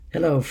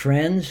Hello,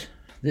 friends.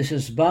 This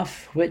is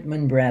Buff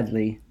Whitman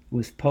Bradley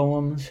with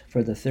Poems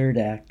for the Third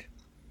Act.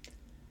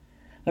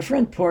 A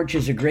front porch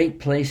is a great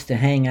place to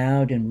hang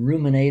out and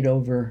ruminate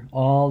over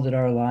all that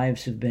our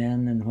lives have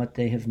been and what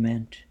they have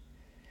meant.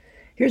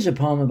 Here's a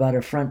poem about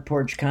a front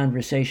porch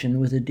conversation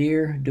with a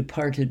dear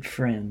departed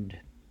friend.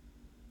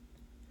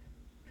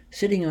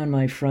 Sitting on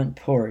my front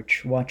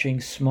porch, watching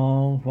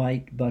small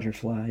white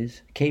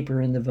butterflies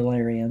caper in the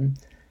valerian,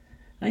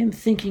 I am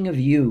thinking of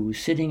you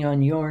sitting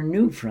on your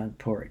new front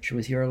porch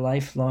with your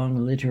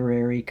lifelong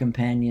literary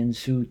companion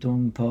Su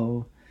Tung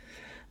Po,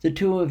 the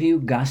two of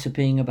you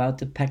gossiping about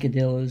the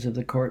peccadillos of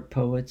the court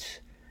poets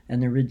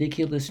and the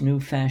ridiculous new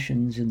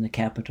fashions in the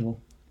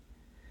capital.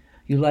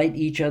 You light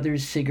each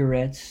other's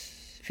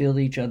cigarettes, fill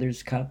each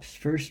other's cups,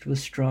 first with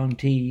strong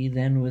tea,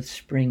 then with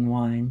spring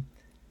wine.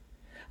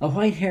 A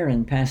white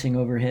heron passing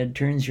overhead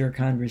turns your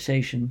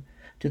conversation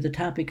to the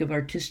topic of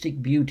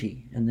artistic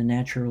beauty and the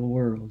natural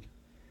world.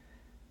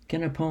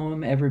 Can a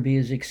poem ever be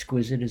as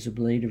exquisite as a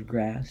blade of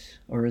grass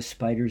or a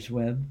spider's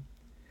web?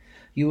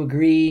 You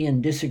agree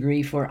and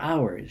disagree for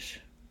hours.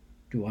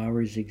 Do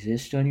hours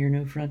exist on your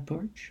new front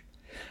porch?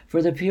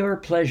 For the pure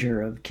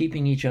pleasure of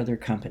keeping each other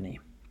company,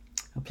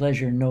 a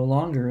pleasure no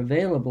longer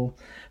available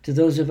to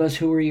those of us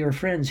who are your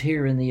friends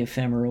here in the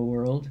ephemeral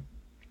world.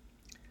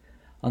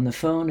 On the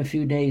phone a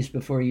few days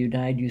before you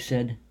died, you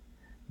said,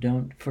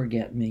 "Don't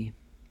forget me."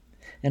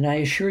 And I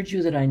assured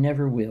you that I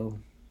never will.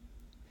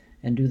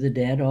 And do the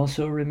dead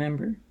also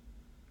remember?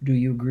 Do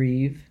you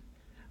grieve?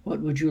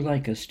 What would you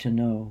like us to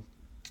know?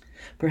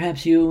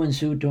 Perhaps you and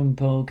Su Tung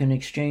Po can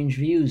exchange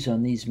views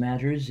on these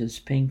matters as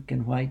pink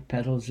and white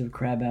petals of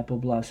crabapple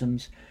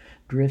blossoms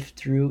drift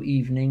through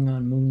evening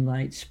on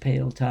moonlight's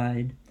pale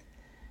tide,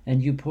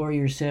 and you pour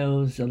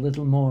yourselves a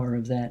little more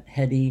of that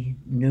heady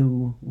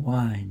new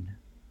wine.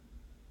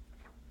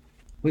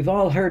 We've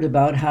all heard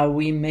about how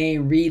we may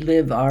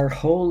relive our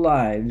whole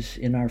lives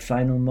in our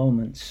final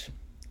moments.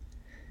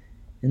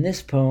 In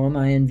this poem,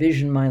 I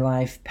envision my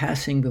life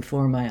passing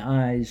before my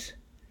eyes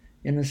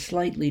in a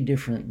slightly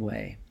different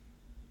way.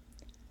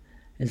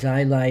 As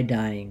I lie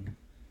dying,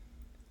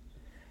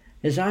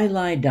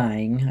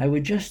 I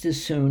would just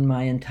as soon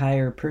my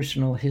entire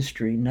personal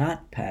history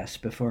not pass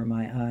before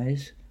my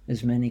eyes,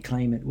 as many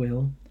claim it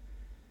will.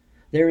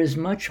 There is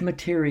much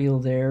material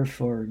there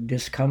for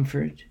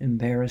discomfort,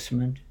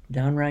 embarrassment,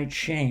 downright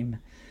shame,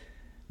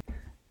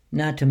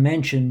 not to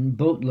mention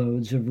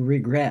boatloads of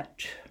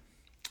regret.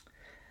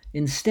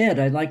 Instead,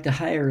 I'd like to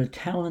hire a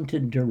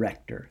talented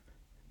director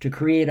to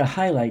create a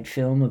highlight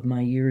film of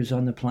my years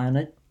on the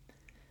planet,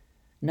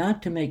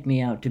 not to make me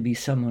out to be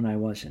someone I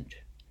wasn't,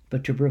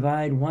 but to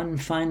provide one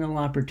final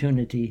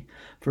opportunity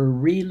for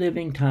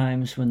reliving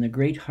times when the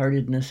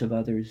great-heartedness of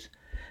others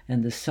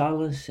and the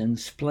solace and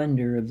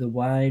splendor of the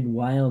wide,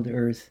 wild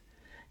earth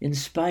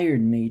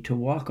inspired me to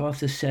walk off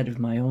the set of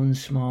my own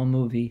small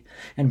movie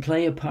and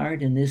play a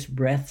part in this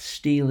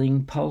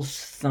breath-stealing,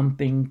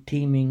 pulse-thumping,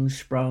 teeming,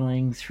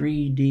 sprawling,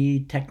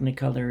 3D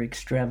Technicolor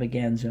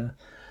extravaganza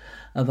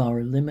of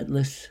our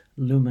limitless,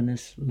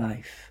 luminous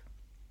life.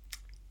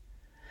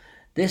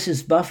 This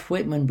is Buff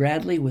Whitman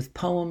Bradley with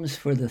Poems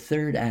for the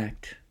Third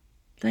Act.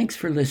 Thanks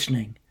for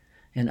listening,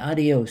 and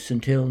adios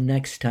until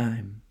next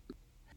time.